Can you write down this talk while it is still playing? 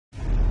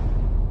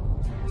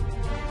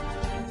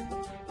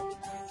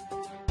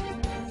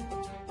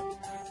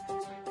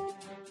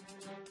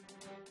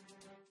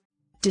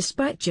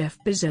Despite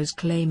Jeff Bezos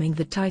claiming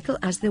the title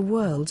as the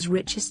world's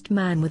richest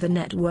man with a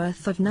net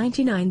worth of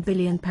 £99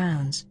 billion,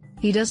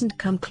 he doesn't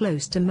come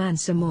close to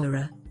Mansa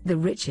Musa, the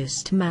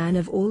richest man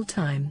of all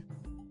time.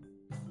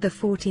 The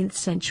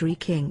 14th-century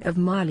king of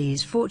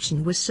Mali's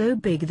fortune was so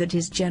big that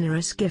his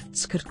generous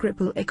gifts could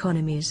cripple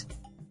economies.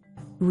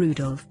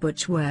 Rudolph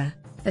Butchware,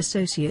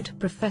 associate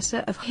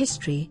professor of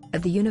history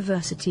at the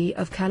University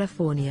of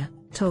California,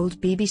 told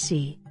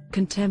BBC,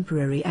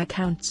 contemporary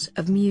accounts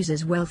of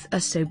Musa's wealth are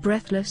so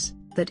breathless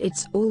that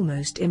it's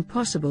almost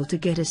impossible to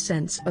get a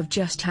sense of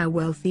just how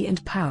wealthy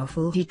and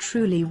powerful he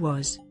truly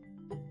was.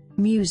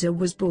 Musa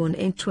was born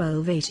in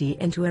 1280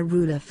 into a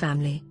ruler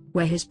family,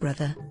 where his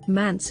brother,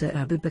 Mansa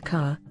Abu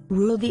Bakr,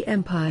 ruled the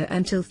empire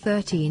until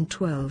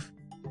 1312.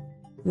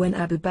 When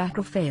Abu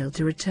Bakr failed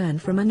to return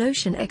from an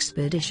ocean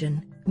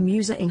expedition,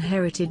 Musa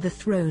inherited the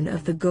throne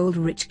of the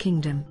gold-rich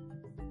kingdom.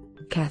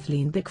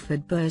 Kathleen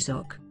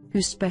Bickford-Burzok,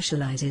 who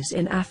specializes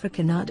in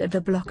African art at the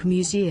Bloch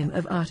Museum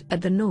of Art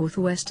at the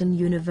Northwestern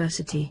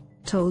University,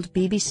 told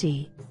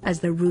BBC,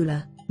 as the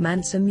ruler,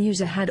 Mansa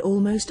Musa had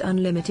almost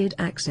unlimited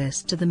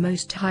access to the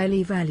most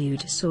highly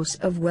valued source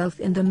of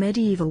wealth in the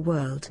medieval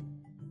world.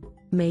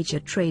 Major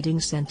trading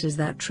centers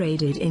that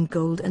traded in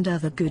gold and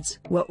other goods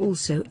were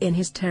also in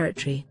his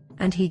territory,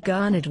 and he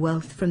garnered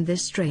wealth from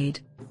this trade.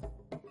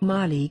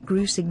 Mali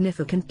grew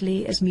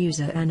significantly as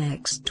Musa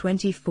annexed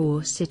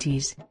 24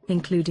 cities,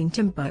 including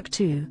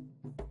Timbuktu.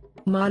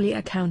 Mali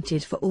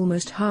accounted for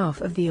almost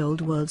half of the Old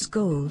World's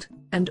gold,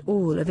 and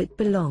all of it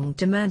belonged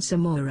to Mansa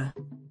Musa.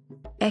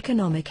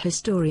 Economic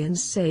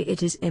historians say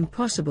it is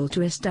impossible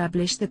to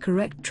establish the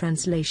correct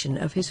translation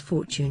of his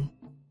fortune.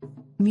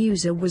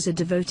 Musa was a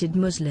devoted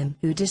Muslim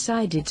who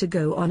decided to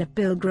go on a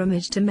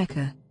pilgrimage to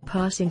Mecca,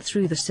 passing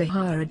through the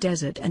Sahara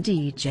Desert and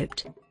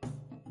Egypt.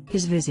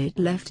 His visit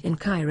in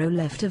Cairo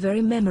left a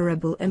very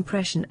memorable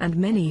impression, and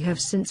many have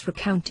since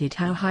recounted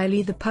how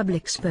highly the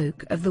public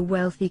spoke of the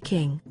wealthy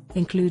king,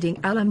 including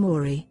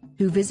Al-Amuri,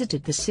 who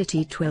visited the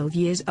city 12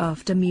 years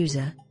after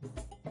Musa.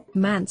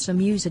 Mansa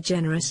Musa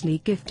generously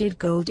gifted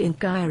gold in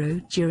Cairo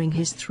during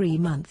his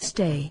 3-month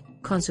stay,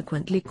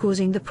 consequently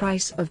causing the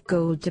price of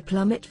gold to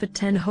plummet for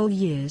 10 whole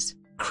years,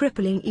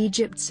 crippling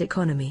Egypt's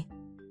economy.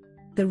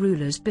 The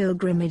ruler's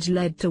pilgrimage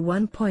led to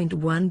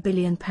 £1.1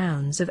 billion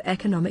of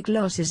economic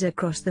losses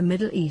across the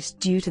Middle East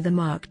due to the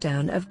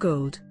markdown of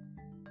gold.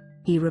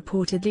 He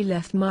reportedly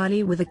left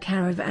Mali with a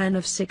caravan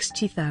of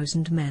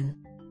 60,000 men.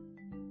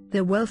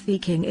 The wealthy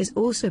king is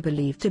also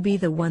believed to be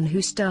the one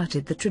who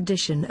started the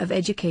tradition of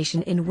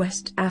education in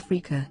West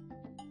Africa.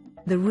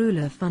 The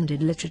ruler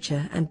funded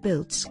literature and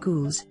built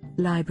schools,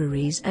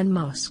 libraries and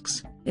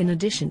mosques, in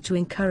addition to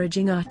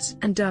encouraging arts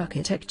and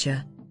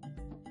architecture.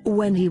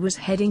 When he was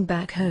heading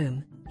back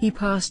home, he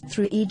passed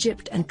through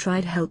Egypt and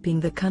tried helping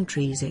the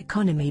country's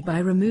economy by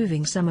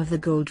removing some of the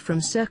gold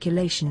from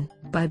circulation,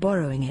 by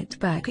borrowing it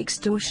back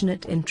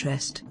extortionate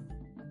interest.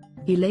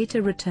 He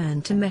later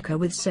returned to Mecca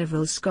with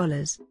several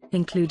scholars,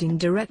 including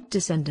direct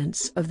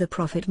descendants of the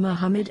Prophet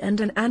Muhammad and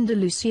an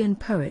Andalusian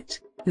poet,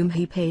 whom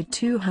he paid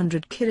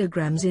 200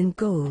 kilograms in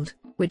gold,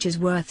 which is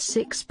worth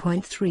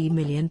 £6.3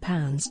 million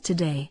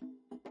today.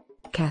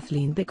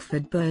 Kathleen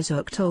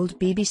Bickford-Burzok told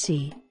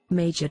BBC,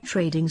 major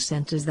trading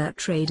centers that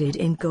traded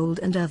in gold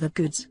and other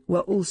goods were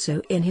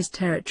also in his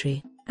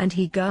territory, and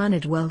he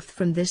garnered wealth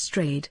from this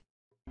trade.